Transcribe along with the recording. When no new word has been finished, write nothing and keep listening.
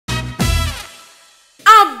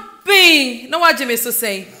Hey, no what me so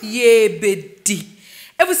say. Ye bedi.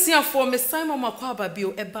 Ebusia for me Simon Makwaba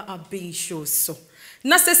bio eba Aben Show so.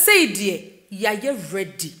 Na say die, ya ye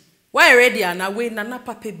ready. Why ready and away nana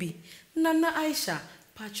papa bi. Nana Ayesha,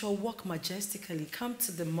 Pacho walk majestically. Come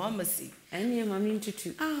to the mamacy. Any mammy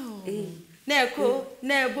tutu. Oh. Neko,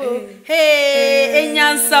 nebo. Hey,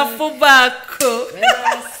 enyansa fobako.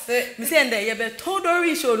 Me say nda ye be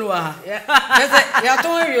todori show no ha. Ya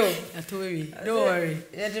tori. Don't worry.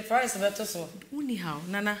 Yeah, the price better so. Anyhow,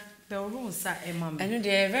 nana, be won sa e mama. I know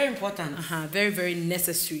they are very important. Very very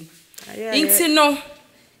necessary. Yeah. Inti no.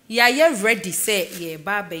 Ya ye ready say ye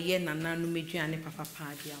ba be ye nana no meduane papa pa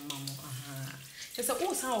dia mamo. Just say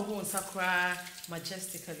oh san won sakra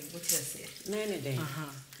majestically. What you say? Many day.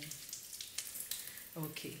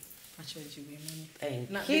 Okay. Pacho you we Thank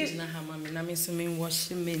na you. na ha mama na me so me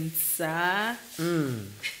washing sa.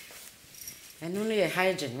 And only a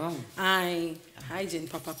hygiene wrong. Ai hygiene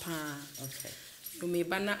papa pa. Okay. You me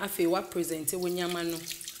bana afi wa present we nyama no.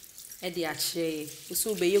 E de a che.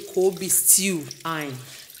 So be ye Koobi Stew. Aye.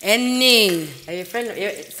 Any. A friend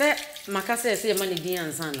say Makasa say money din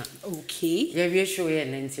ansana. Okay. Yeah, we show here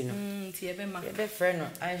nantino. Ti e be ma. Be friend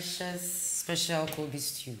Ayesha's special Koobi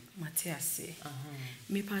Stew. Matiase.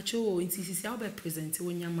 Me pacho inti sisi a be present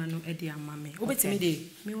we nyama no e de ama me. Obetimi de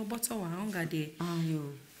me wo bottle wa hunger de.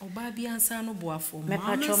 Ayo. Oba bi ansa no boafo. Me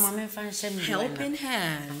pacho mama fan shame helping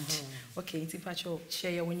hand. Okay, inti pacho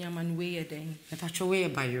share your nyama no we den. Me pacho we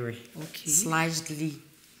by yore. Okay.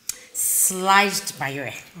 Sliced by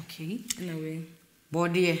yore. Okay. Anyway.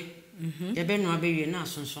 Body. You be no be na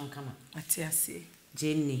sonson kama. Matiase.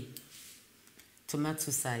 Jenny.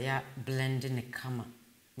 Tomatoes are ya blending a kama.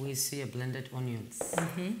 We see a blended onions.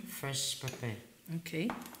 Fresh pepper. Okay.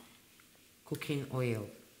 Cooking oil.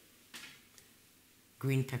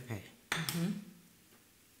 Green pepper.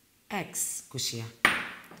 Eggs, kushia.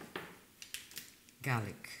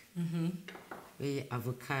 Garlic. We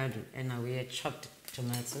avocado and we chopped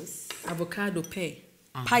tomatoes. Avocado pay.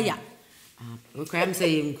 Paya. We can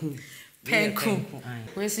say Penku.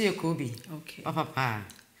 Where's your Koobi? Okay. Papa.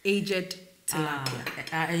 Aged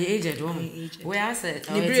tilapia. Aged woman. Aged. We are said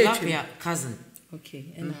tilapia cousin. Okay.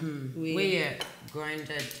 And we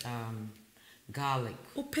grinded garlic.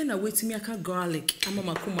 Open a way to me aka garlic.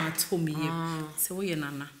 Mama kuma at home here. So we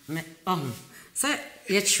nana. Say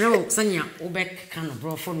ye travel sanya obek kind of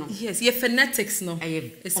brofo no. Yes, your phonetics no.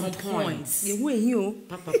 It's on points. You win you.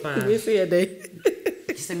 Papa. We say a day.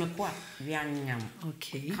 Say me kwa we anyam.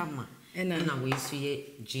 Okay. Kama. And we see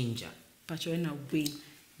ginger. But you're in a way.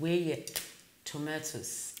 We ye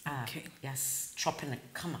tomatoes. Okay. Yes, chopping a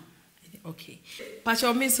kama. Okay. But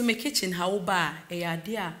you mean so my kitchen how ba e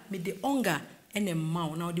idea me the onga and a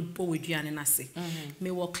mouth now the bow with you and I say.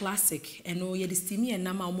 Me were classic and oh ye the steamy and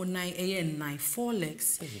nama mo 9 a.m. 9 4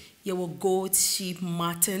 legs. You were goat, sheep,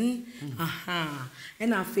 mutton.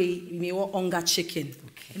 And I say me were onga chicken.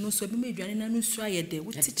 And also me made you and I no try there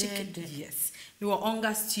with chicken. Yes. Me were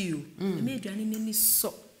onga stew. Me made you and any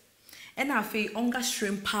so. And I say onga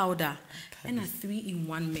shrimp powder. And a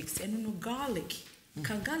 3-in-1 mix. And no garlic.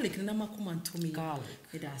 Can garlic na makuma to me garlic.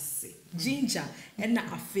 That's ginger and na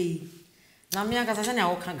afe. Na me aka sasa na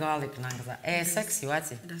woka garlic na aka sexy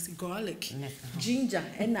wati. That's garlic. Ginger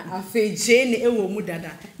and na afe jane e wo mu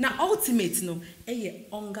dada. Na ultimate no ye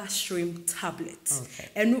onga shrimp tablet. Okay.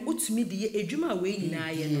 And no utumi de edwuma we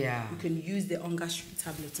nyina ye no. You can use the onga shrimp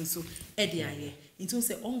tablet and so e de aye. Into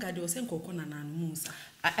say onga de o se nkoko na nanu musa.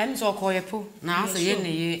 Em so call ye po na asa ye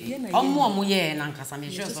ne ye. Omo ye na nkasa me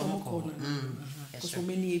sure so mo. So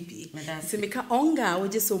many be. So make a onga or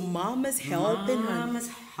just so mama's helping hand. Mama's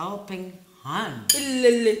helping hand.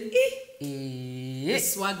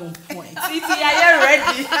 Swag on point. See, are you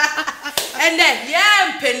ready? And then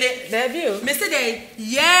yam penny. Baby, Mr. Day,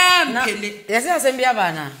 yam penny. Yes, I send me a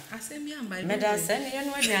banana. I send me a by Meda send you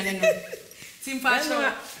know.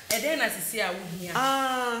 Timpacho. And then as you see, I will hear.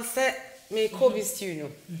 Say me Koobi Stew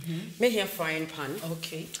no. Me here frying pan.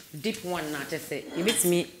 Okay. Deep one not just say. You beat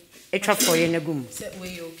me. A trap for you in a gum. Set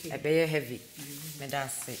way okay. I be heavy. Me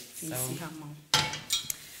that's it. So see how mom.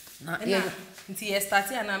 Yeah. Until you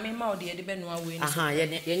started and I mean my dear the ben one way.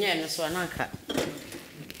 Yeah, no so ananka.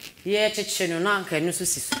 Yeah, chicken no nanka no so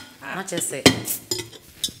sis. Not just say.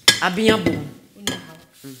 Abiabo.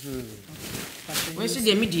 Where should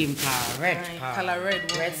the medium red color red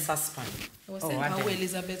suspan. I was saying how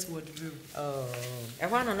Elizabeth would brew. Oh, I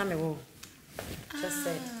want to know. Just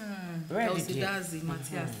say. Dazi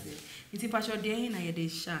Matias. Iti pacho de na ye de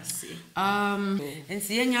shase.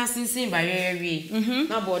 Nti enya sinsin ba yewi.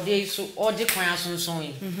 Na bode so odi kwan asonson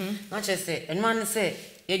yi. Na che say eno an say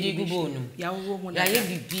Edi gubo no. Ya wo ho Ya ye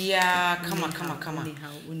bibia kama.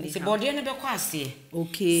 Nti body no be kwa ase.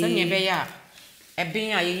 Okay. Sanya be ya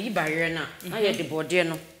eben a ye yi barrier na ye de body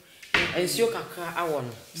no. Ensuo kakra awo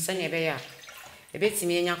no. Sanya be ya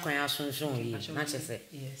ebetimi enya kwan asonson yi na chese.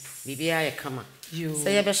 Yes. Bibia ye kama.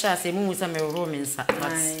 Say ye be sha say mu sa me ro me nsa.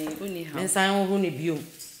 Me nsa ho ne biom.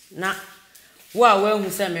 Na wo a wa hu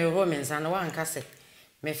say me ro me nsa na wa nka say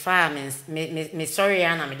me fa me sorry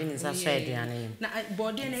ana me de me nsa sha aduane yim. Na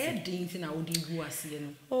body na ye din ti na wo di gu ase no.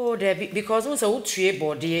 Oh there because we say wo tue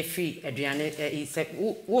body free aduane say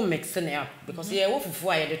wo mix it up because ye wo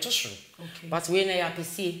fufu a ye de tosho. But we na ya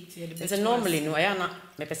pesi. It's normally no I na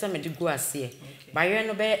me pesa me de gu ase. Ba ye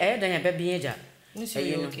no be e dan ya be biaja.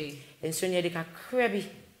 Okay. Enso ne de kakra bi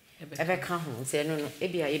ebe ka ho nti no e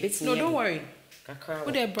bia ye betimi. No, don't worry. Kakra.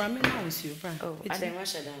 Wo de brame na won you bra. Oh, I don't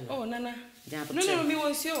wash it down. Oh, nana. No, me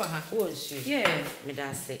won you ha. Won't you? Yeah. Me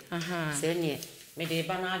da say. Say ne me de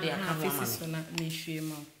ba na de aka mama. So na me hwe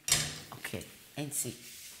ma. Okay. Enti.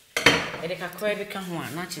 E de kakra bi ka ho a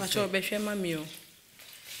na chi. Ma cho be hwe ma me o.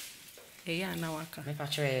 E ya na waka. Me pa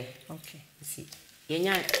chwe. Okay. See.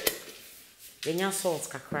 Yenya salt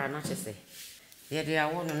kakra na chi say. Ye de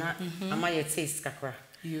awo no na ama ye taste kakra.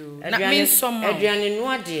 That means some aduane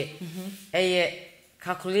no ade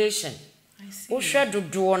calculation. I see. Wo hwe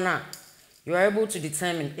dodo na you are able to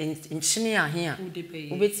determine in chine ahia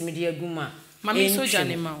wo betimi de aguma mama soja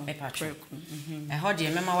ne ma o ho de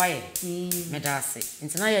mema waye me da ase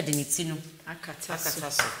ntina ye de niti no akata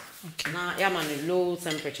so na ya ma no low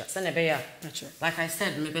temperature se na be ya like I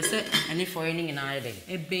said me be se any for any in ade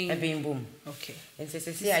ebin boom. Okay. Nti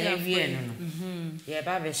se aye wie no ye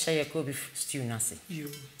ba be share Koobi Stew na se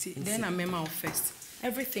then I mema first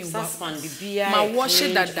everything was bibia ma wash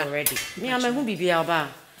it that already me am hu bibia ba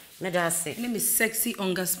me da say name is sexy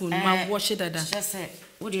onga spoon ma wash it that just say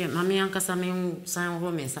what dey mama yankasa me san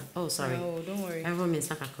ho me sa oh sorry oh don't worry I ho me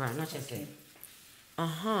sa kakra not just say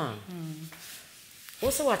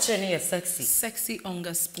also watch any sexy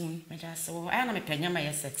onga spoon me da say I na me panya ma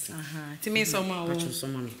ye sexy ti me so ma o so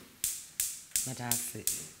ma me da say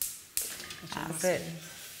I said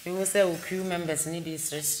we will say crew members need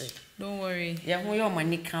this restrict. Don't worry. Yeah, who your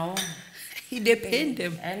money count? He depend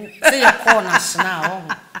them. And say your corners now.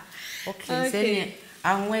 Okay. Say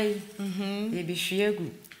I'm way. You be sure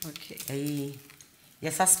good. Okay. Hey,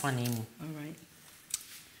 yes, that's funny. All right.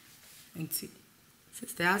 And see.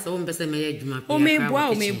 Sister, I saw person me juma. Oh me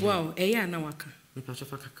boa. Ya na waka. Me pacho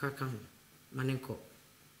fa kakaka. Manenko.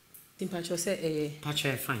 Tim pacho say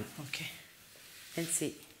pacho fine. Okay. And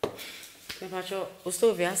see. Me pacho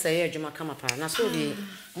Ostovia say juma kama pa. Na so bi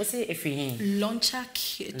mo say efi Launcher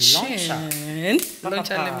kitchen.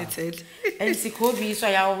 Launcher limited. And see Koobi so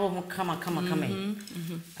ya wo mo kama.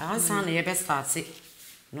 Ansa na ye be start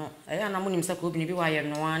no na mo nim say Koobi ni bi wa ye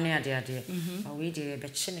no ane ade. But we dey be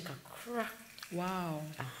chi ne kakra. Wow.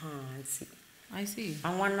 See. I see.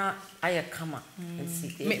 I wanna aye kama. And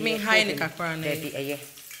see. Me high ne kakra na. Baby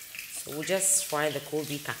so we just fry the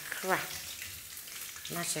Koobi kakra.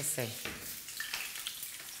 Not just say.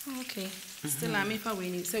 Okay. Still I'm if we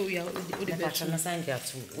need so we are the better na send ya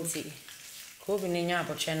too. See. Koobi ni nya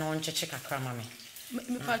aboche no ncheche kakra mame.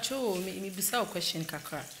 Me pacho me bisa question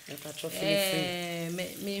kakra. Me pacho feel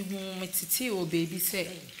free. Me titi o baby say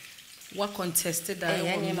what contested that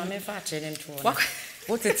one. Mame fa che dem to.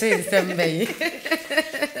 What it is them be.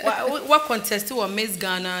 What contested was Miss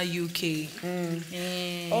Ghana UK.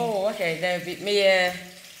 Oh, okay. There be me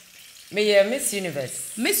Miss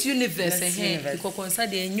Universe. Miss Universe because concern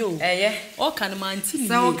the new. All kind of man team.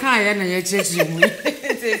 So kan na ye cheche mu.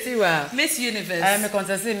 Miss Universe. Me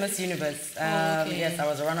contested Miss Universe. Yes, I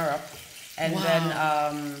was a runner up. And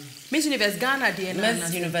then Miss Universe Ghana the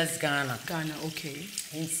Miss Universe Ghana. Ghana, okay.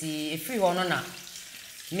 And see if we want na.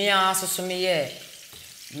 Me also me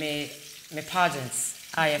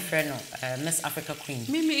pageants. I friend Miss Africa Queen.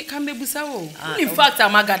 Me can be busa wo. In fact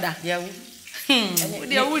amagada. Yeah.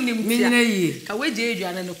 They wouldn't me ka we je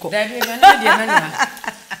aduane no ko. There be na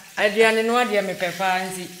aduane no ade me pepper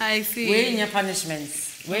nti. I see. We nya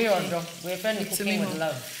punishments. We odo. We friend cooking with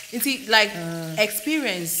love. Nti like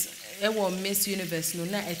experience Miss Universe no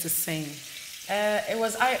na it's the same. It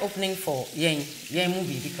was eye opening for yen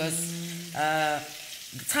movie because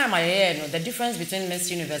the time I hear no the difference between Miss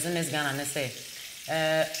Universe and Miss Ghana na say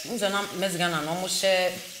Miss Ghana no mo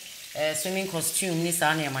share swimming costume ni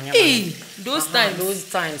sa na yamanya those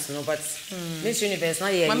times no but Miss Universe na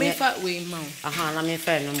ye mama fa we ma na me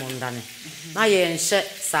fa no mo ndane na ye nhye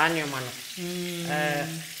sa na yama no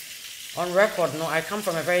on record no I come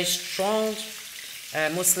from a very strong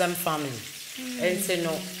Muslim family and say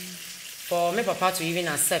no for me papa to even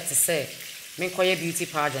accept to say me koye beauty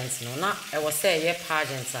pageants no na e was say ye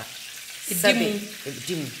pageants a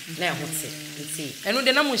dim na hote nti eno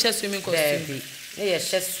de na mo hye swimming costume na ye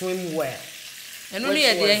hye swimwear eno ne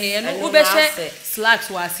ye de he eno wo be hye slacks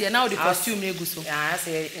wase na wo de costume na egu so I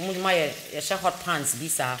say umuma ye hye hot pants bi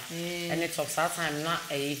sa and it took that time na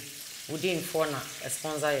within for na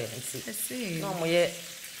sponsor ye nti no mo ye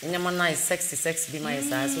nyama nice sexy be my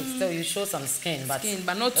size so still you show some skin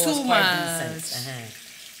but not too much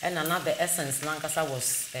and another essence nankasa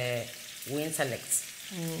was we intellect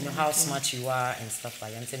you know how smart you are and stuff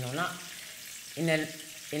like that no not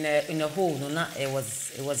in a whole no not it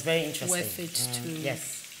was very interesting worth it too yes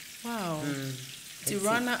wow the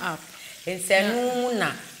runner up in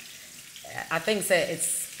Senuna I think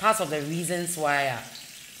it's part of the reasons why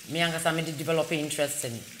me ankasa me develop interest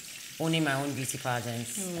in owning my own beauty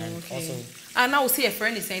pageants and also and now see a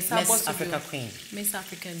friend is saying Miss Africa Queen Miss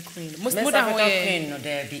African Queen Miss Africa Queen no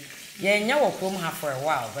there be yeah nyawo krom ha for a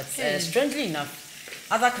while but strangely enough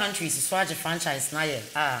other countries is such a franchise now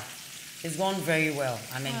it's gone very well.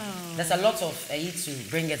 I mean there's a lot of to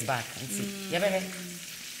bring it back and see you ever heard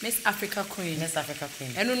Miss Africa Queen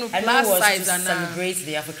and no plus size and celebrate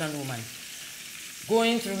the African woman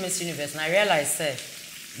going through Miss Universe and I realized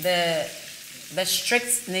the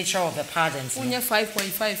strict nature of the pageants. Unya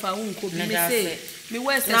 5.5 Koobi me say me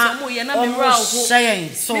west some ye na me ra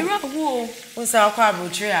so me ra ho unsa akwa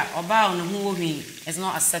abrotre a oba on ho hwi is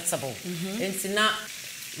not acceptable. And now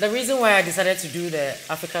the reason why I decided to do the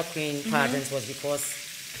Africa Queen pageants was because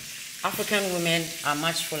African women are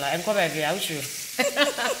much fuller and ko baby I wish you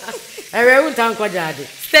ewe unta nko jade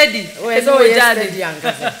steady so steady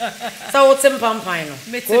ankasa so wotem pampan no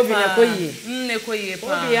Koobi na koyie koyie pa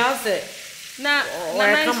Koobi ase na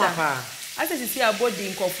Ayesha ase sisi abodi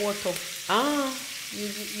nkofo to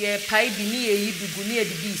ye pai bi ni eyi bigu ni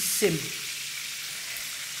edidi sem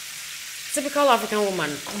typical African woman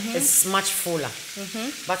is much fuller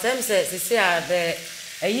but them say the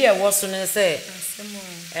a year was so na say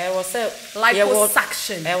was say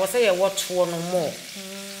liposuction was say what one more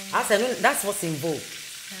I said no that's what's involved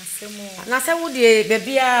na say wo de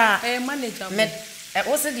baby a manager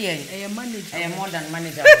what's the manager more than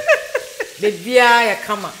manager baby ya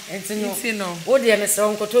kama enti no wo de me se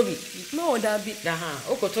onkotobi no da bi da ha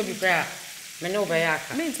okotobi pra me no be ya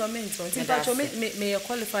aka mentor enti pacho me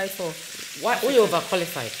qualify for what we over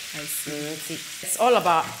qualified I see it's all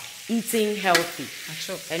about eating healthy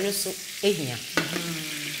and also ehia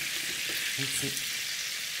enti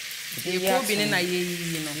Koobi ni na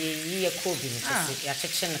yeyi no ye Koobi ni so ya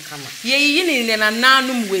cheche na kama yeyi ni na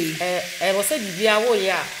nanum we wo say bibia wo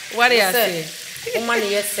ya what you say woman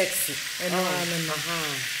is sexy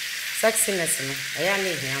sexiness no eya na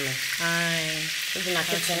ehia me ai na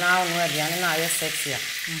kitchen now no aduane na aye sexy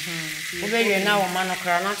we be na woman no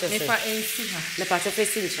kra na chese mefa ensi ha le pa cho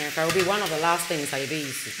face nchan ka will be one of the last things I be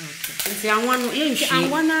use nti anwan no ye nhwi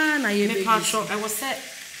anwana na ye be mefa cho I was say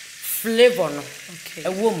flavor no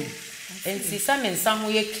a wom nti samen san ho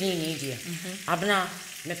ye clean e dia abna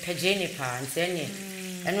me page ni pa nti enye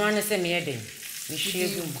eno ane se me yeden me hwie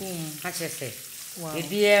gum ha chese e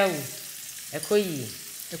bia wu ekoyi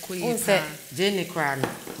pa jeni kra no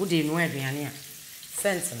wo de no aduane a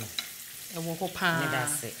sense no e wo ko pa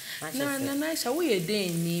na Ayesha wo ye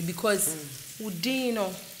den ni because wo din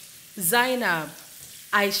no Zynab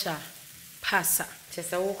Ayesha pasa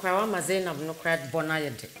chese wo kwa wa ma Zynab no kra bona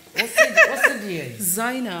yede what's the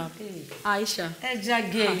Zynab Ayesha eja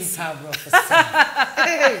gay pa bro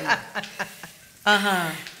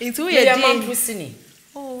into ye din pusini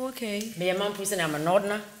oh okay me man pusini am a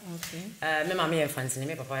northerner okay me mama ye fancy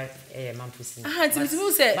me papa man pusini nti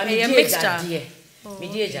you say a mixture me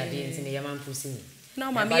die jade nti me man pusini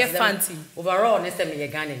no mama ye fancy overall ne say me ye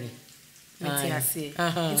Ghana ni meti ase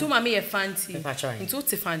nti mama ye fancy nti o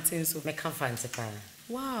te fancy so me can fancy pa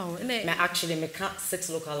wow me actually me can 6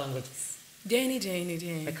 local languages Jenny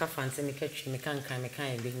me can fancy me catch me can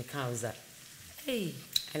uza hey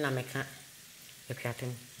and I me can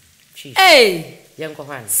ekwatem cheese hey yenko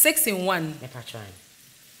hwan 6 in 1 me pa try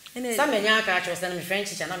some nya ka actually send me French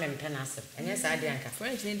teacher na me pen asem enye sa ade anka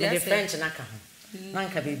French ni de French na ka ho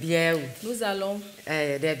nanka bibia wu nous allons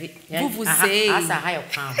there be vous say asa ha yo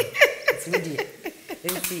pam enti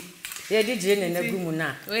enti ye di je na gumu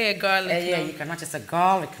na we garlic you cannot just a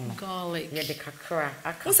garlic no garlic ye de kakra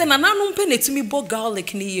aka o se na nanu mpe netumi bo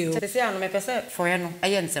garlic ni ye o se se anu me pese for ye no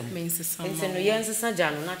aye nsem enti no ye nsesa ja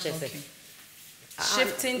no na chese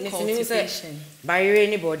shifting cultivation by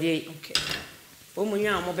anybody okay o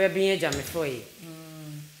munwa mo be bin ja me for ye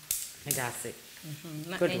me da se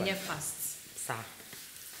na enye fast sir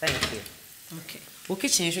thank you Okay. O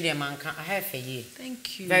kitchen should be manka. I have a year.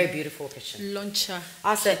 Thank you. Very beautiful kitchen. Launcher.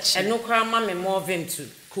 I said, and no cry, mammy, more vim to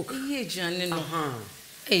cook. Ye Johnny no.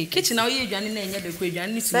 Hey, kitchen now ye Johnny na the great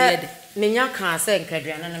Johnny to head. Minya can say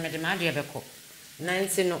Cadrian and Madame Adia Beco.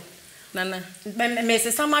 Nancy no. Nana.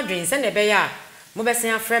 Mrs. Summer Dreams and the Bear.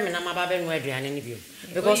 Mobessing a friend and I'm about Ben Wedrian and you.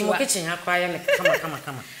 Because my kitchen have quiet.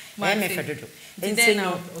 Come. My method. Then say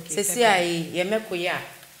no. Say, ye meko ya.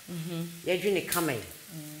 Ye drink come.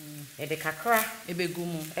 Ebe kakra. Ebe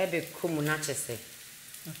kumu nachese.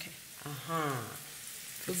 Okay. A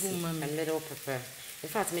little pepper. In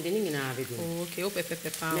fact, me didn't know how oh, okay.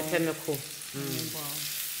 Pepper. Me pemeko. Wow.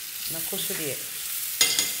 Meko should be.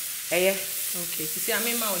 Eh? Okay. You see, I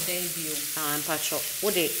mean, my day bio. I'm patcho.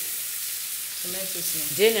 What day?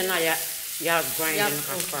 Tomatoes. Jane and I ya grinding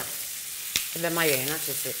kakra. Ebe my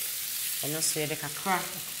nachese. And also the kakra.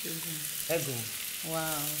 Egu. Wow.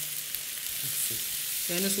 Let's see.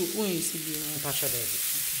 Then also, who is it? Patcho baby.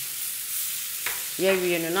 Yeah,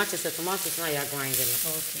 we are not just a tomatoes now. Ya grinding.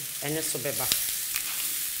 Okay. And also beba.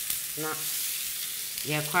 Na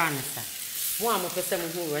ya kwa nsa mo amopese mo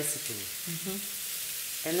hu recipe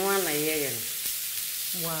eno ana ye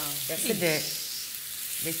wow that's the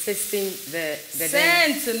tasting the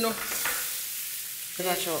scent no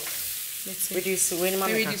let's reduce when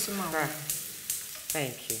mama reduce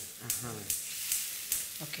thank you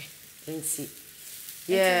okay let's see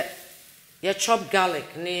yeah chop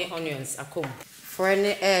garlic ne onions akom for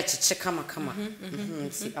any chiche kama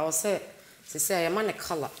see I will say I am a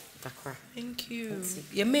color. Thank you.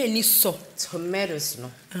 You may need so tomatoes,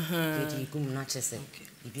 no. You gum not just say.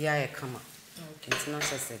 If you are a come up. It's not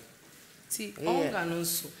just say. See, onga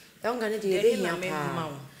so. Onga need to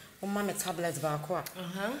oh, mamma tablets back.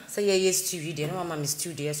 Say, yes, to you, no, mamma is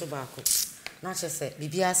 2 days of back. Not just say,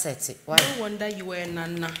 Bibia said it. Why wonder you were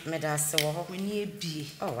none, Meda so we need be.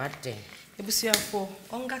 Oh, what day? Ebusia for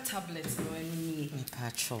onga tablets no enu ni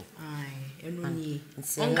patrol enu ni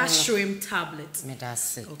onga shrimp tablets me da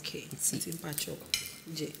say okay it's in patrol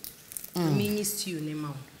je mini stew ne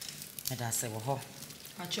ma me da say wo ho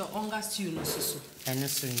patrol onga stew no so enu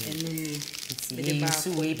so ni me de ba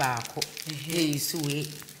so we ba ko e so we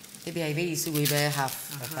e be I so we be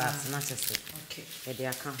half of that not just okay e dey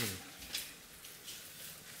aka ho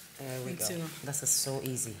we go. That's so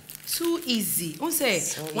easy. Too easy. On say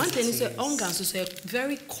so one thing is onga so say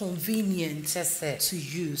very convenient to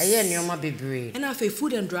use. And I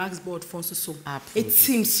Food and Drugs Board for so. It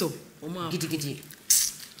seems so. Gidi.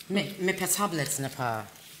 Me per tablets na pa.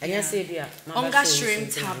 I say dia. Onga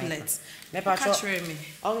shrimp tablets. Me pa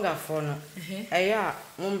onga for no. Eya,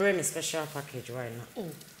 mumbre me special package right now.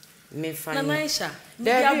 Oh. Me find. Na Ayesha.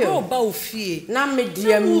 There go ba ofie. Na me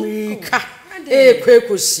dia mika.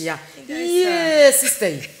 Kwekushia. Yes,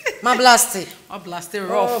 sister. My blasted.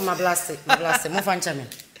 Rough. Oh, my blasted. Mo fancha me.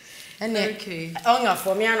 Okay. Onga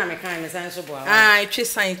for me ana me kan me san so bo. Ah, twi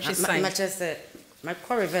my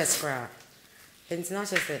core reverse cra.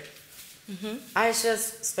 International say.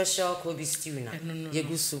 Ayesha's special Koobi Stew na.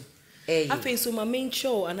 Yegusu. Happen so my main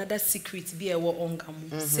show another secret be a wo onga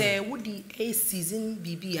mu. Say would a season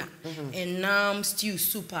bibia and stew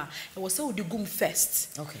super. It was so the gum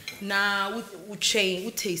first. Okay. Now we chain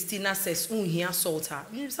we tasty na says here salt.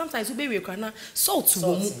 Sometimes we be na salt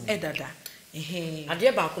wo mu edada.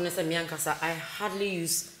 Ade ba ko na say me ankasa I hardly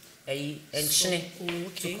use enchine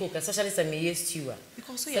to cook, especially say me use stew.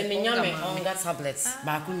 Because so me nyame onga tablets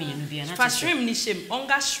ba ko me no bia na. For shrimp ni shim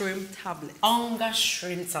onga shrimp tablet. Onga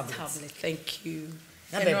shrimp tablet. Thank you.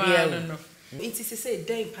 Na baby no. It is say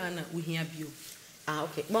den pana we here bio. Ah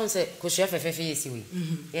okay. Bon say ko chef fefe yesi we.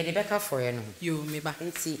 Ye de beka for ye no. Yo me ba.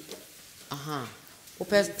 Nti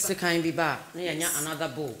Ope sekan bi ba na ya nya another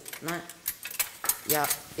bowl. Na ya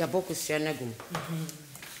boku sia na gum.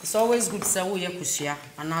 It's always good say wo ye kusia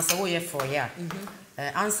and say wo ye for ya.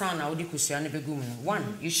 Answer na odi kusia na begum.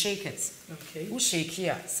 One, you shake it. Okay. You shake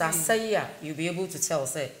here. Say ya, you'll be able to tell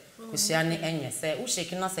say kusia ni enye. Say you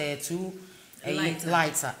shake na say too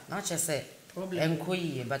lighter. Not just say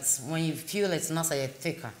enkoyi, but when you feel it's not say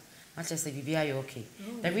thicker. Not just say bibia you okay.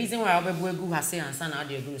 The reason why I be gu ha say answer na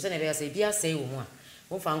odi gu. Say na be say bia say wo mu a.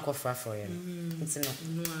 Wo fa nkofra for you. It's no.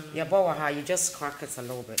 Your bowl ha you just crack it a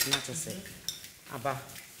little bit. Not just say Abba.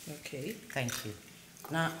 Okay. Thank you.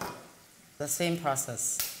 Now, the same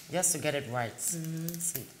process, just to get it right.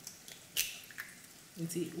 See.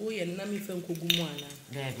 Nti o ye na mi fe nkogumu ana.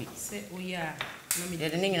 Baby. Say o ya na mi. The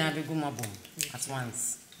thing na be guma boom at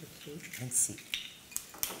once. Okay. Let's see.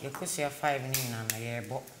 You could your 5 in na ye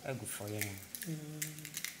bo egu for you.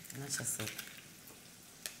 Na just say.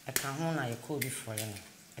 I can ho na ye could be for you.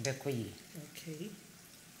 E be ko yi. Okay.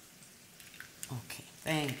 Okay,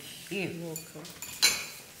 thank you. Welcome.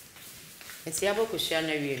 It's able to share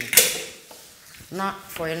na wie. Na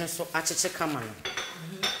for you so acheche kama no.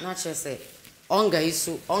 Na che say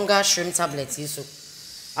onga shrimp tablet isu.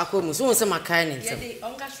 Akomu so say makai ne ntem. Yeah, the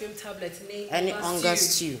onga shrimp tablet Any onga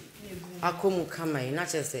stew. Akomu kama na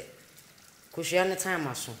che say ko share na time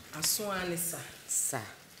aso. Aso anisa. Sa.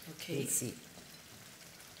 Okay. See.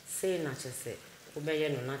 Say na che say obeye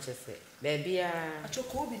no na che say. Baby a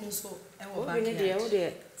Koobi no so e wo back. Obi ne de wo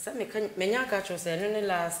de say me nya ka cho say no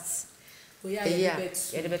last. Oh yeah, yeah,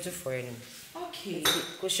 the better for you. Okay.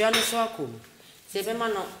 Because you are so cool. Say, be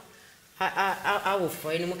man, I will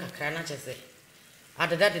for you. Muka krana chese.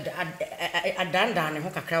 Ada dan ne ho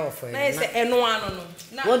kakra wo for you. Na say eno ano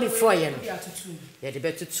no. What before you? Yeah, the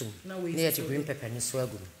better two. Near to green pepper and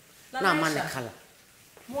swagum. Na man the color.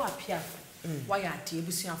 Mo apia. Why are the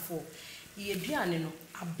ebusuafo? Ye duane no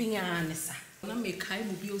abia ne sa. Na me kai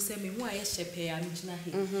mu bi o se me ho Ayesha pe ya migina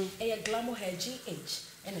he. E glamour hair GH.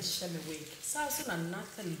 And a shimmy wig. Salsa and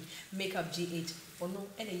Natalie makeup GH. Or no,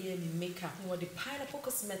 and a year makeup. Or the Pineapple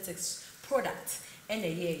Cosmetics product. And a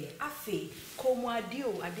year. Afe, como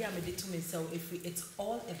adio, adia me to myself if it's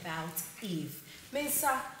all about Eve.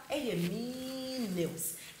 Mensa, a mean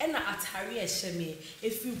nails. And a atari a shimmy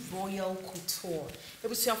if you royal couture. It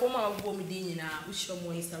was your former woman dinner, which your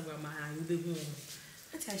more Instagram, I will be home.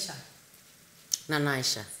 Ayesha. Nana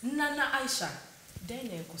Ayesha. Nana Ayesha.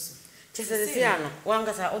 Then Chese se ano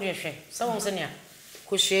wanga sa odi hwe so won se ne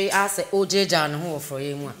ko hwe ase ojeja no ho ofro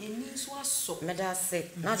ye mu a eni so aso meda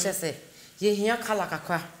se na chese ye hia kala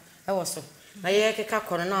kakwa e wo so na ye keka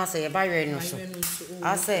kono na ase ye ba we no so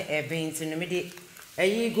ase e benti no me de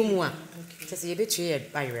ayi gumu a chese ye betue ye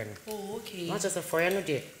ba we no oh okay na chese for ye no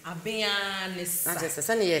de abia ne sa na chese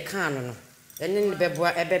se ne ye kan no ene ne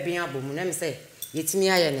beboa ebe bia abomu na me se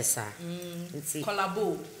yetimi aye ne sa nti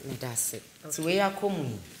collabo meda se ti we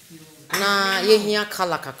akomu na ye hia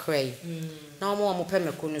kala kakra yi na mo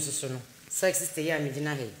pemeko no susu no 60 ya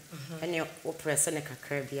medina he ene wo press ne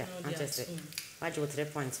kakra bia na chese waje wo 3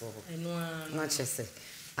 points wo na chese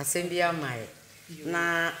asembia mai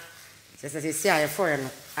na chese se aye for no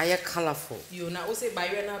aye colorful you na o say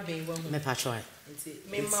bayre na ben wo me patro nti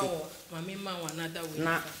me ma wo another way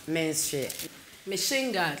na menshare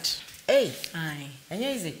machine guard hey ai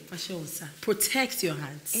enye easy fashion protect your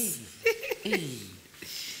hands hey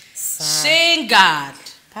Shin guard.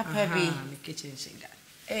 Papa be my kitchen shin guard.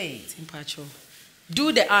 Hey, Timpacho.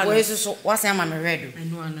 Do the honor. Where so what's am I ready? I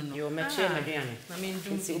know. You make sure me do I mean,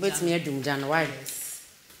 do see ubet me adum jan why?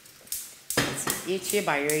 Each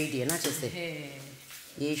by radio na just say.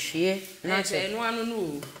 Ye hwie na che.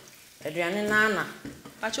 No. Aduane na na.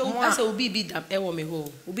 Pacho asa obi bi dam e wo me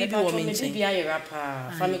ho. Obi bi wo me nchen. Bi aye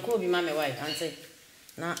rapa. Fa me Koobi ma me why? Ante.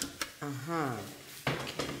 Na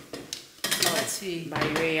See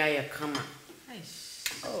by way I come.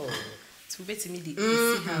 Oh, to bet me the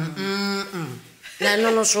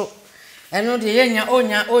no so. I know the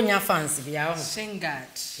onya fancy bia ho.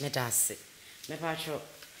 Shengard. Me dase. Me patro.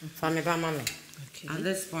 Fa me ba mama. Okay. At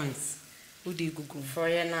this point, who dey gugu? For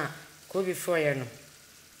ye na. Koobi for ye no.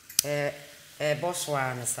 Boss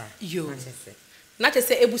wa na sa. Yo. Na te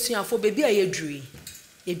say ebusuafo bebi a yedui.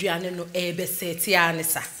 Eduane no be seti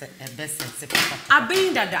anisa. Be seti papa.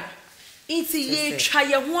 Aben dada. Iti ye twa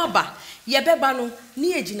ye ho aba ye beba no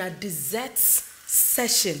ni egina dessert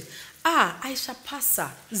session Ayesha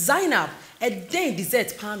pasa Zynab a day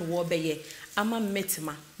dessert pan wo be ye ama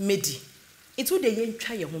metima medi itu de ye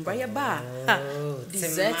twa ye ho bra ye ba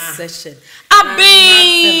dessert session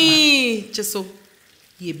abi cheso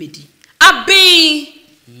ye bedi abi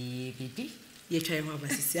ye bedi ye twa ye ho aba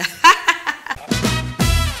sisia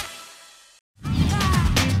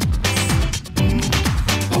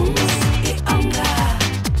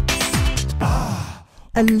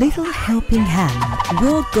A little helping hand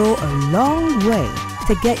will go a long way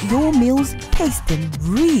to get your meals tasting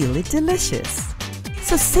really delicious.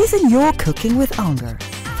 So season your cooking with Onga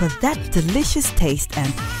for that delicious taste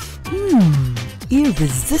and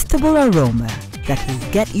irresistible aroma that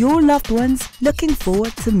will get your loved ones looking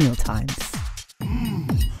forward to mealtimes.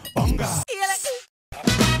 Onga.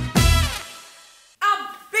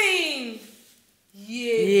 Aben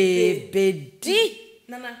ye bedi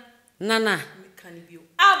nana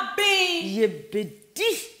Aben ye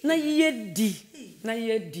bedi na ye di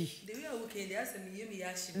the way I work in the ask me yemi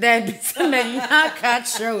yashi there be me ka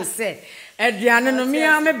show say aduane no me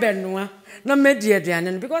benoa na me di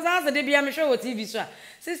aduane no because as the bia me show TV so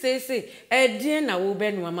say edin na wo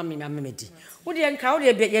benoa ma me di wo de nka wo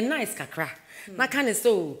de ye nice kakra na kan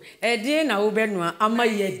so e dey na wo benu ama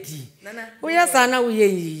yedi wo yesa na wo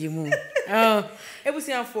ye mu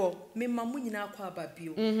ebusiafo me mamu nyina akwa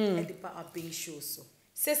ababio e de pa Aben Show so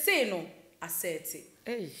sese no asete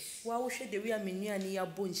wa wo hwe de wi amenu ani ya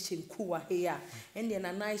bonchemku wa he ya ene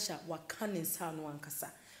na Ayesha wa kanin sa no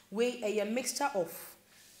ankasa we a mixture of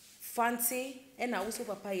fancy and also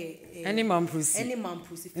papa ye any mamprusi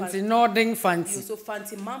fancy it's nodding fancy you so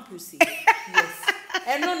fancy mamprusi yes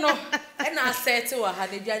and no and I said to her had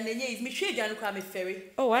the is me hwe aduane kwa me ferry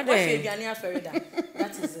oh what hwe aduane a ferry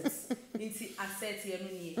that is it nti asset ye no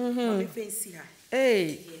ni me fancy her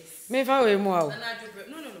hey me fa we mu no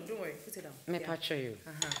don't worry put it down me picture you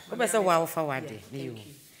we say wa fa wade you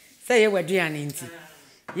say ye waduane nti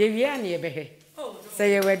ye wi ane ye behe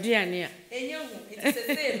say ye waduane a enye hu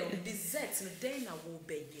nti say no dessert no den na wo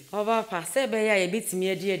beye oba pa say be ya ye bitimi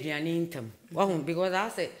adi aduane ntam wo hu because I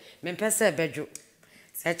say me pese bejo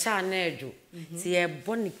se cha na ejo ti ye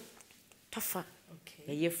boni tofa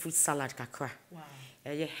ye fruit salad kakra wow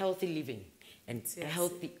ye healthy living and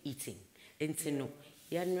healthy eating enti no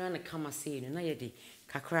ya nwa na kama say no na ye di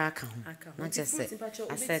kakra aka ho na just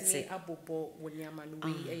say abobo woniama no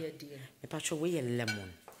we ye de me pacho we ye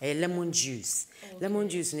lemon juice lemon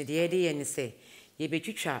juice ni de ye ni say ye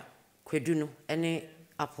betwitwa kwadu no ene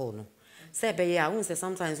apple no say be ya won say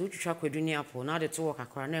sometimes we twitwa kwadu ni apple na de to work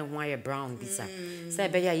akra na ehwa ye brown bisa say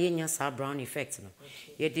be ya ye nya sa brown effect no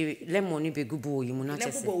ye de lemon ni be gubo yi mu na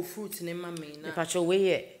chese lemon fruit ni mame na me pacho we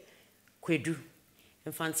ye kwadu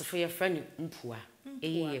infant for your friend mpua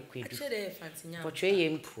ye kwadu pacho ye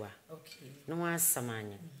mpua okay no wa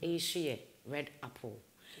samanya ye red apple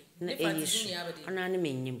na Ayesha ana na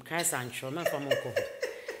menyim Christ antro ma fam ko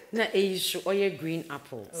na Ayesha oye green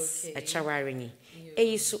apples a chawari ni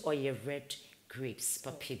Ayesha oye red grapes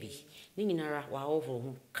papibi ni nyinara wa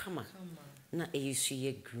ho kama na Ayesha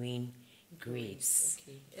ye green grapes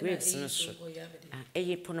grapes no so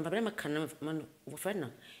eye pono babere makana man wo friend na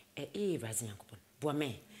razin yankopon bo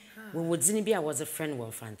me we wodzini bi a was a friend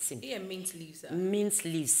wo fancy mint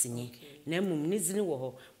leaves ni na mum ni zini wo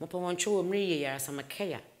ho mo pa won twa wo mre ye yara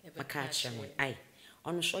samakaya makacha mo ai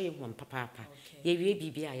ono so ye ho papa ye wie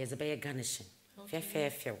bibia ye ze be ye garnishing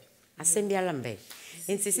fe asem bia lambe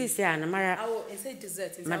ntisi se anamara awo say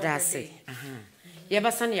dessert is madase ye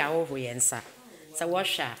basan ya wo ho ye nsa sa wo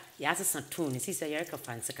hwa ya asesa tone si se ye ka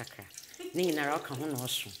fancy kakra ni nyinara ka ho no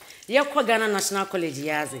so ye kwa Ghana National College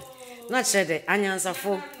yaze na chede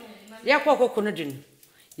anyansafo ye kwa kokono din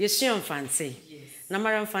ye suam fancy na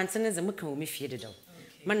mara fancy ne ze muka wo me fie dedaw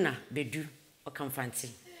mana bedu o kan fancy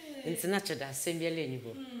nti na chede asem bia le ni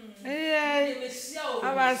ho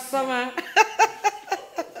aba sama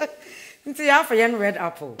nti ya fa yen red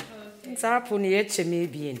apple nti apple ni ye cheme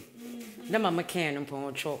bien na mama kan no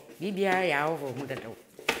pon cho bibiara ya wo mu dedaw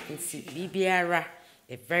nti bibiara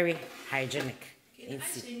a very hygienic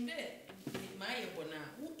nti my bona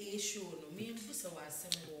who Ayesha no me busa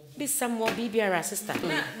wasem wo be some more bibiara sister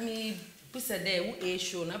na me busa there who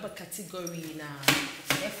Ayesha no ba category na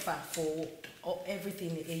efa for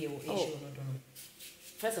everything Ayesha no don't.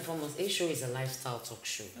 First and foremost, Ayesha is a lifestyle talk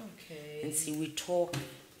show. Okay. And see, we talk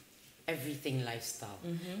everything lifestyle.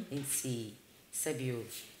 And see, Sebio,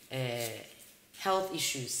 health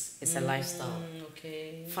issues is a lifestyle.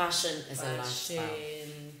 Okay. Fashion is a lifestyle.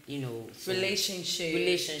 You know, so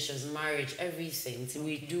relationships, marriage, everything. So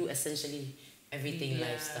we do essentially everything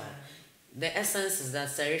lifestyle. The essence is that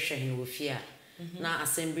Sarisha in Wofia, now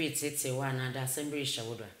assembly it's one and assembly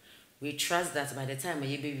shawoda. We trust that by the time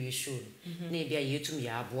you baby show, maybe you to me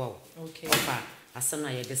abo. Okay. Papa, as soon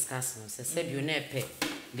as you discuss, say you never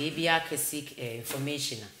baby I can seek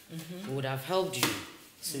information. We would have helped you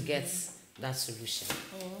to get that solution.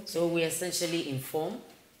 Oh, okay. So we essentially inform,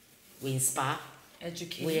 we inspire,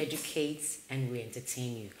 we educate, and we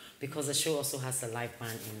entertain you because the show also has a live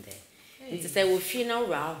band in there. It's say we feel now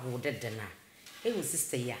raw hooded dinner. It was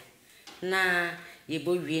sister ya. Na ye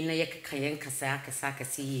boy we na ye kayen kasa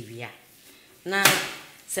si ye wia. Na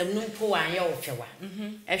sem no po an ye ofewa.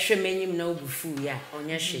 Ehwe menyim na obufu ya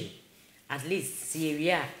onye hwe. At least si ye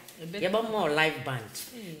wia. Ye ba more live band.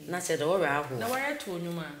 Na say the raw ho. Na where to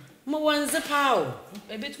nyuma. Mo wanze pawo.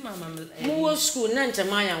 Ebetu mama mo wo school na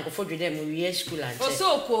ntema ya nkofo dwede mo wie school anje.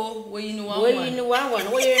 Osoko we you know one. We you know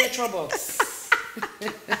one. We in the trouble box.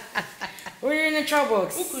 We're in the trouble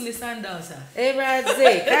box. Who can sandals?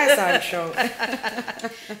 Everyday, Christ and show.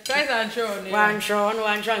 Christ and show.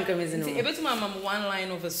 One drunk is in. Ebetu mama one line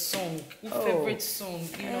of a song. Favorite song,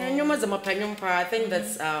 you know. I think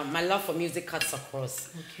that's my love for music cuts across.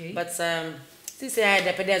 Okay. But say I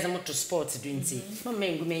the pedals motor sports doing tea. Mamma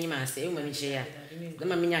and Gummy say, woman chair. The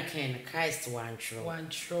mamma can Christ one true. One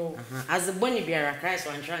true. As a bonny bear, Christ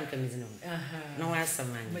one trunk and no answer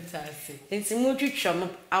man. It's a motor chum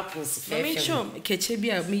apples. Let show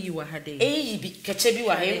Ketchebia me you were her day. Eh, Ketchebi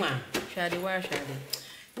were him. Shady, where shady?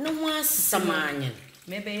 No one's some man.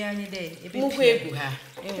 Maybe any day. If you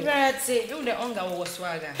have the onga was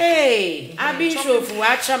swagger. Hey, Aben Show for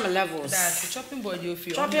watch my levels. That's the chopping board you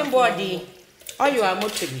feel. Chopping body. Oh, you are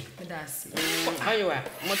motoring. That's how you are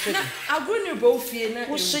motoring. I'll go near both here.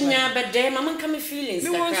 Pushing ya, but there, Mamma come feelings.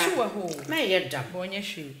 You want to a hole. May you dump on your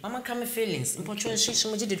shoe. Mamma come feelings. Importune she's so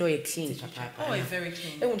much did it clean, papa. Oh, very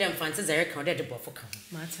clean. They wouldn't fancy the record at the buffer.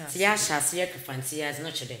 Matter. See, I shall see a fancy as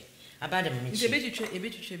not today. About a minute. It's a bit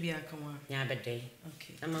to be a come on. Yeah, but day.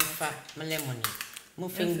 Okay. I'm a fat, my lemon.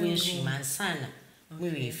 Moving windshield, man, son.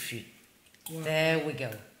 We free. There we go.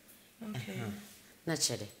 Okay.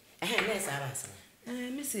 Naturally. Yes, I was.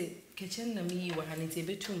 Missy, kitchen na me were having a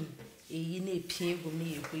betum. A yene pay for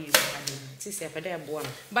me, we were having. Sister, for their boy.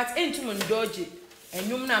 But into Mondoji, and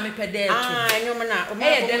you know me per day. I know mana.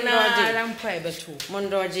 Eh, then I'm private too.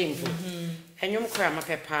 Mondoji, and you cram a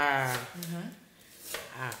pepper.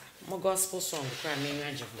 More gospel song, cry me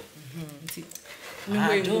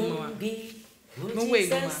don't be. No way,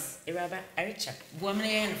 Rabbi Ayesha. Woman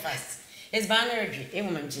and fast. It's banner, a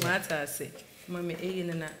woman. Matter, say. Mammy,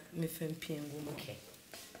 and me fem pin. Okay.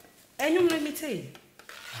 And you let me tell you.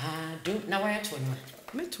 Don't now I told you.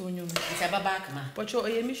 Me told you. It's a back, ma. But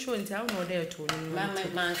you're me showing town or there to me.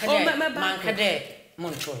 Man, cadet,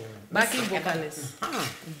 Montreal. Backing vocalist.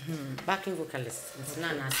 Backing vocalist. It's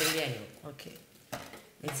Nana, say, okay.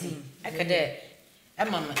 I could a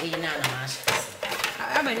mamma, a nana,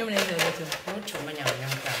 I'm a young lady.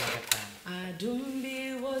 I don't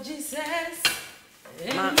be what Jesus.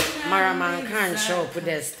 Maraman can't show put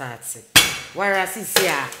their starts. Whereas he's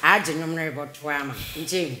here, I didn't know about Wama.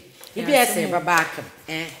 Jimmy, you be a saver back,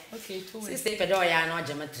 eh? Okay, 2 stay pedoya and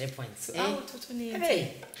geometry points.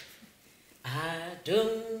 Hey, I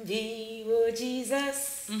don't be what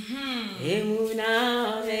Jesus.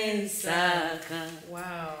 Emuna mensaka.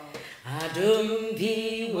 Wow. I don't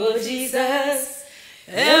be what Jesus.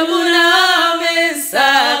 Emuna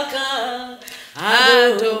mensaka.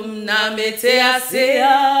 Adum na mete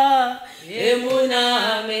asea,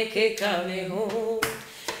 emuna meke kameho,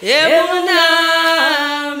 emuna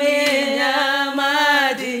me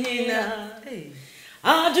namadina.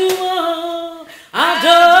 Adum,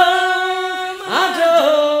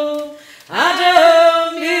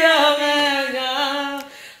 biamega.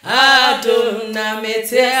 Adum na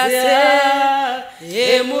mete asea,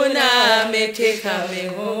 emuna meke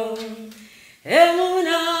kameho,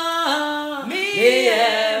 emuna.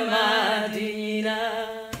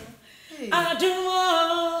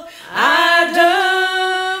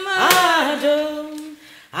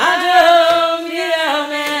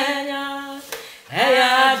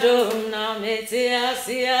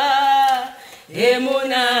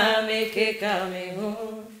 Emuna meke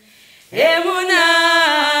kameho, emuna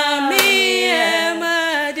mi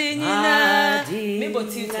emadina. Me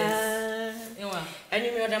botites. Ewa. Eni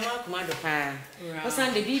me odama kumado pa.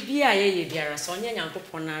 Osan de bibia ye biara so nya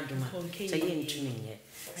nyankopon na aduma. So ye ntumi nye.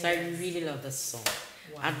 So I really love this song.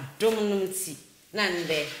 Adom num ti. Na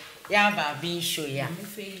nde ya ba Aben Show ya.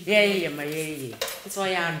 Yeah, my yeah. It's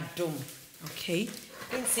why adom. Okay.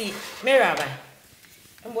 See, Miraba.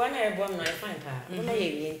 And one I born my fine pa. When I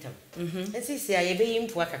ain't and see, I be him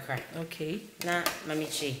for a crack. Okay. Now,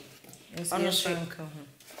 Mamichi. On the shrunk.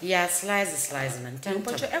 Yeah, slice and ten.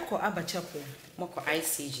 But your echo Abba Chapel. Moko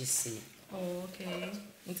ICGC. Oh, okay.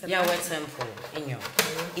 Yeah, where temple in your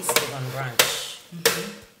East Devon branch.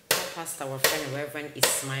 Pastor, our friend, Reverend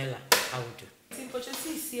Ismaila. How do? But you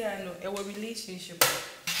see, I know our relationship.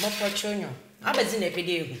 More fortune. I bet in a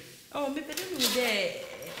video. Oh, maybe there.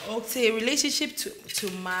 Okay, relationship to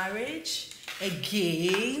marriage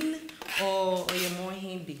again, or you more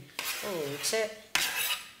him be? Oh, check.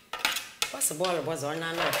 What's the ball was on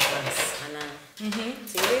another class, and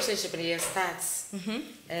the relationship here starts.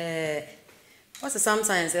 What's the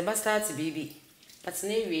sometimes the best starts baby, but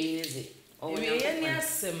never is it. Oh,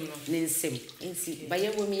 yes, Nancy, by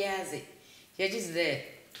your woman, yes, you're just there.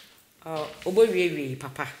 Oh, boy,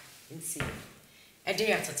 papa, and see a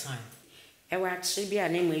day at a time. I will actually be a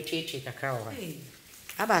name with Chichi Kakao.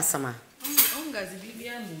 Abba Sama.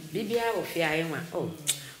 Bibia of Fiaima. Oh,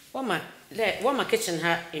 what my kitchen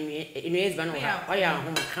her in ways ban or ya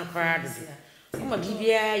home can't cry. Oma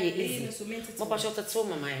Bibia is more short at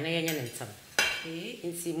home, my name and some.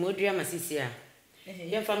 In see Modria Massisia.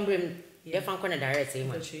 Your fan brim, your fan corner direct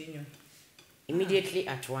immediately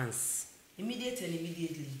at once.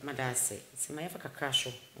 Immediately. Madase. Se my ever crash.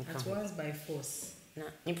 At once by force. Na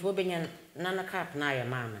nipo benya nana cap na ya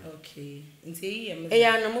mama. Okay. Nti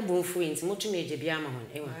ya na mo bonfu nti mo tumi eje bia ma hon.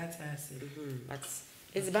 But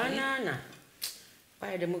it's banana.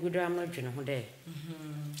 Why the mugudu amodwene ho de.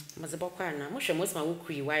 Mazebo kwa na mo hwe mo sma wo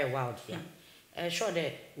kui why wild ya. Sure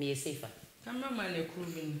de me safer. Cameraman e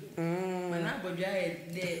Koobi. Mana bodwa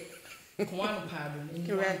de Kwan pardon.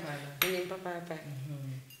 Ni papa.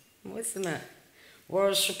 Mo sma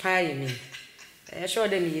wo shupai me. Sure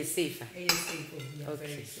them you safer. Yes, safe. Yeah,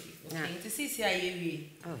 very safe. Okay. To see see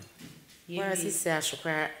Oh. Where is this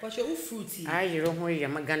ashukra? But your fruity. I don't know your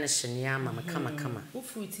maganish and yama kama.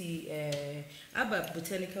 Fruity Aba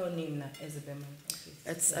botanical name na Ezebema.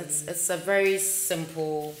 It's a very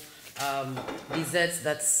simple dessert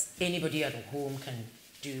that anybody at home can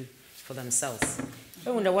do for themselves. I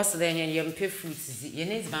wonder what's there and you pay fruits. Your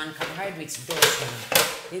name's man carbohydrates dose.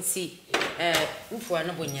 You see ufu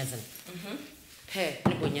na bonyazen. Pear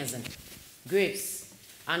na bonyazen. Grapes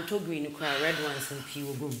and to green red ones and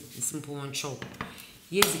pure boom. Simple one chop.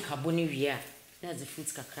 Yes, the carboni via. That's the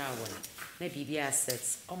fruits kakra one. Na BBI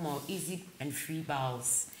assets. More easy and free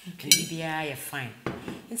bowels. BBI are fine.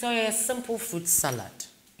 It's a simple fruit salad.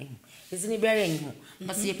 It's in a berry.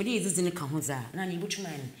 But see, if is in a kahuza. Nani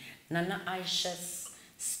butchman. Nana Ayesha's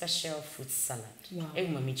special fruit salad. Wow.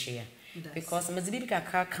 Because Mazibi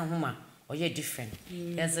kakra kahuma or you're different.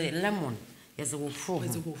 There's a lemon. There's a wolf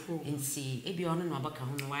in see. Ebi ono no abaka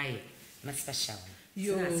ho no why my special.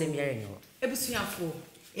 Yo. Na same year no. Ebusuafo.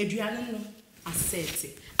 Eduane no asset.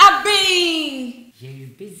 Aben. Yeah, you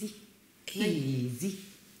busy.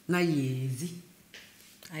 Na yezi.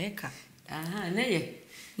 Ayeka. Aha, na ye.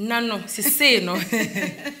 No, say no.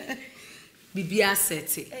 Bibi asset.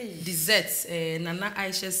 Dessert. Nana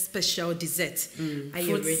Ayesha's special dessert.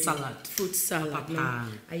 Fruit salad.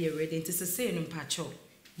 Are you ready? It is a say no pacho.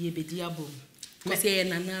 Ye be diabo. Because ye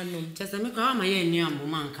nana no. Just make our my new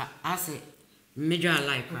manka. I say major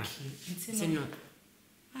like that. It's no.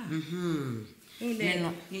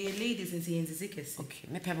 Ye ladies and see zikes. Okay.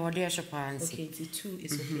 Me pebe ode shop and see. Okay, 2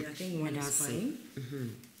 is okay. I think 1 is fine.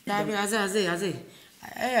 Dabi aze.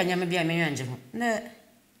 Anya me bia me anje ho. Na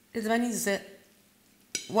is many to say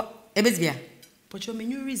what ebezbia. But your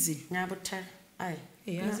menu reason. Nya bota. Ai.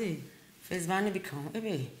 Aze. Face ban become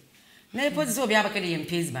ebe. Na ipo so bia baka de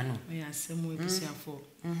mpezi ba no. Yeah, same way busuafo.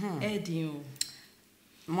 Edin o.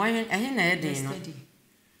 Moyen ehe na edin no.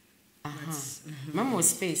 Mama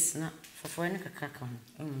space na for any kakaka ho.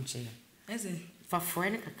 Enche. Eze. For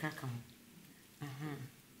any kakaka ho.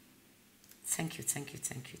 Thank you.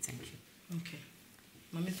 Okay.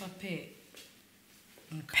 Mama papa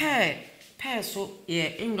pear so yeah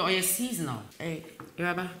in the seasonal.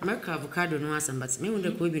 Yaba America avocado no asem but me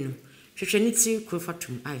wonder Koobi no. Hwehwe ni ti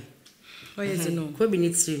krofatum ai. No. Koobi ni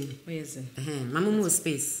ti. Mama mo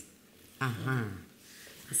space.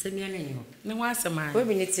 Asem ya na nyo. Ne wa asem ai.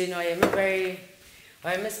 Koobi ni ti no I am very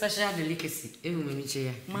I special delicacy. Ehu mami che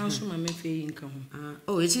ya. Man so mama fe yi nka ho.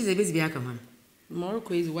 Oh, it is a busy aka man.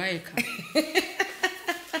 Morocco is why ka.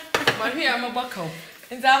 But here I'm a buckle.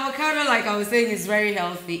 And the avocado, like I was saying, is very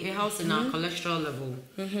healthy. It helps in our cholesterol level.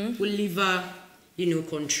 With liver,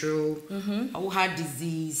 control. Our heart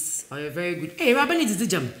disease. Or very good. Hey, Rabbi needs to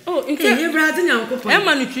jump. Oh,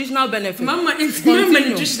 Emma nutritional benefits. Mama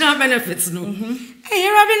nutritional benefits, no. Hey,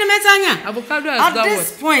 Rabbi Metanya. Avocado at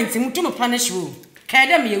this point, I'm to punish you.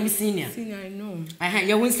 Cadam, you senior. Senior, I know.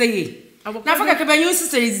 You won't say. Now, for a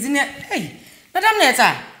sister is in it. Hey, Madame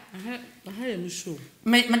Netta. I am sure.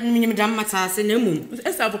 Madame Matas in a moon.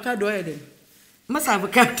 It's avocado, Eden. Must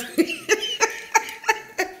avocado.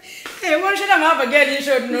 Hey, why should I have a girl in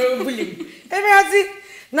short no bullying? Every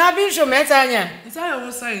now Aben Show Metanya. It's our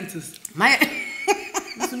own scientist. My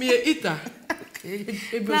to me a eater.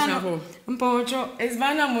 Mpocho is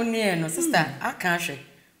Vana Muniano, sister. I can't shake.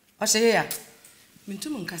 I say, yeah.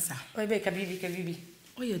 Mintum Cassa. I bake a baby.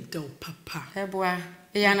 Oh, you do, papa. Hey, boy.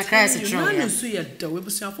 Yana Kais a try. You so you do. We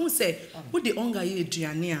must have say, what the onga ye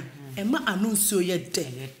Giania, and ma anuncio ye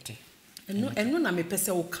dead. And no, na me pesa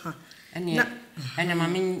oka. And a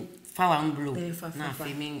mammy foul and blue. Now,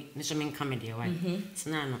 filming Mr. Comedy, right?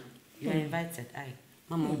 Snano, you are invited. I,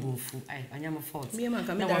 Mamma Boofu, I am a fault. Me and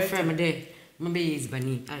my friend, day. Maybe is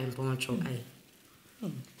Bunny, I am Poncho.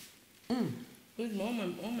 Good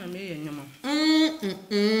moment, oh, my me and your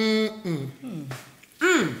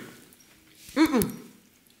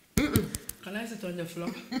Can I sit on the floor?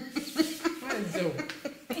 Where is it?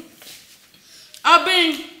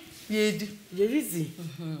 Aben! You're busy.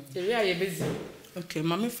 You're busy. Okay,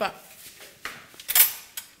 mommy fat.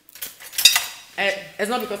 It's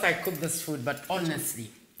not because I cook this food, but honestly,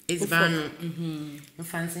 It's ban.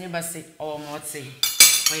 Fancy basi or motsi.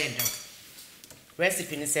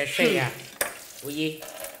 Recipe is a share. We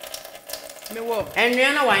me wo. And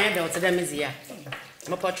you know why I don't tell them is here.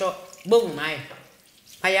 Mapocho, boom, my.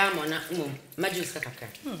 I am on a majus kakaka.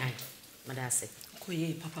 Madase.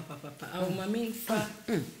 Koye, papa. Oh, mammy, fa.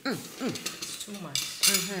 Too much.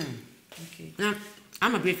 Okay. Now,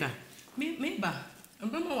 I'm a baker. Me ba. I'm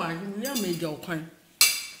going to make your coin.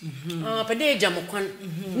 Oh, but they jam one.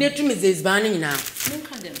 Near to me is banning now.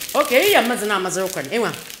 Okay, your mother and Amazon.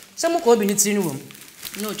 Ewa, some Koobi in room.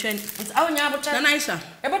 No, Chen. It's our Ayesha.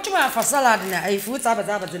 About to have for salad and a food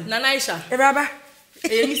Aben. Ayesha. Rabba.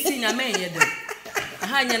 You see, I may yet.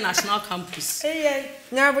 I national campus.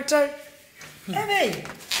 Now, but hey,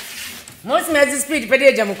 most men speak per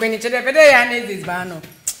jam when each other per day and this bano.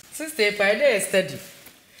 Sister, per day study.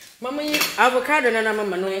 Mamma, avocado and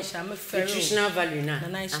Mamma, no, nutritional value now.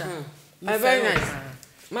 Ayesha. Very nice.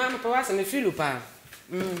 Mamma, perhaps I'm a feel pa.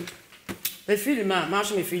 The feel, ma,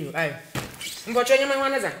 marsh me feel. Aye. But you know,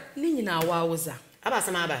 one is a Nina Wawaza. About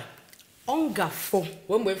some other. Onga fo.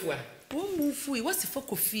 One way for one move for it. What's the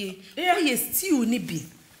fuck of fear? Yes, still nibi.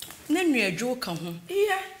 Then you joke home.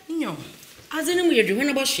 Yeah, no. As in, we are doing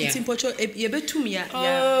about share. It's important. You bet to me.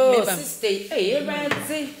 Oh, sister, hey,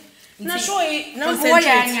 right. Not sure.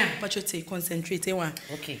 Concentrate. But you say concentrate.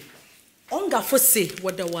 Okay. Onga fo say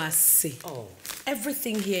what the was say. Oh.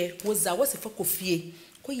 Everything here was that what's the fuck of fear?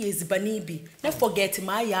 Ko yes banibi. Don't forget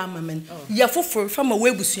my man. Ya for from a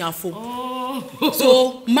way busuafo. Oh.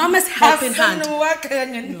 So mama's helping hand. No,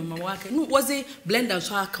 was it blender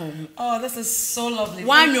so come. Oh, this is so lovely.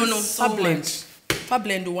 Why you know? Blend.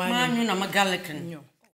 Blend wine. Man, you know, I'm a garlic.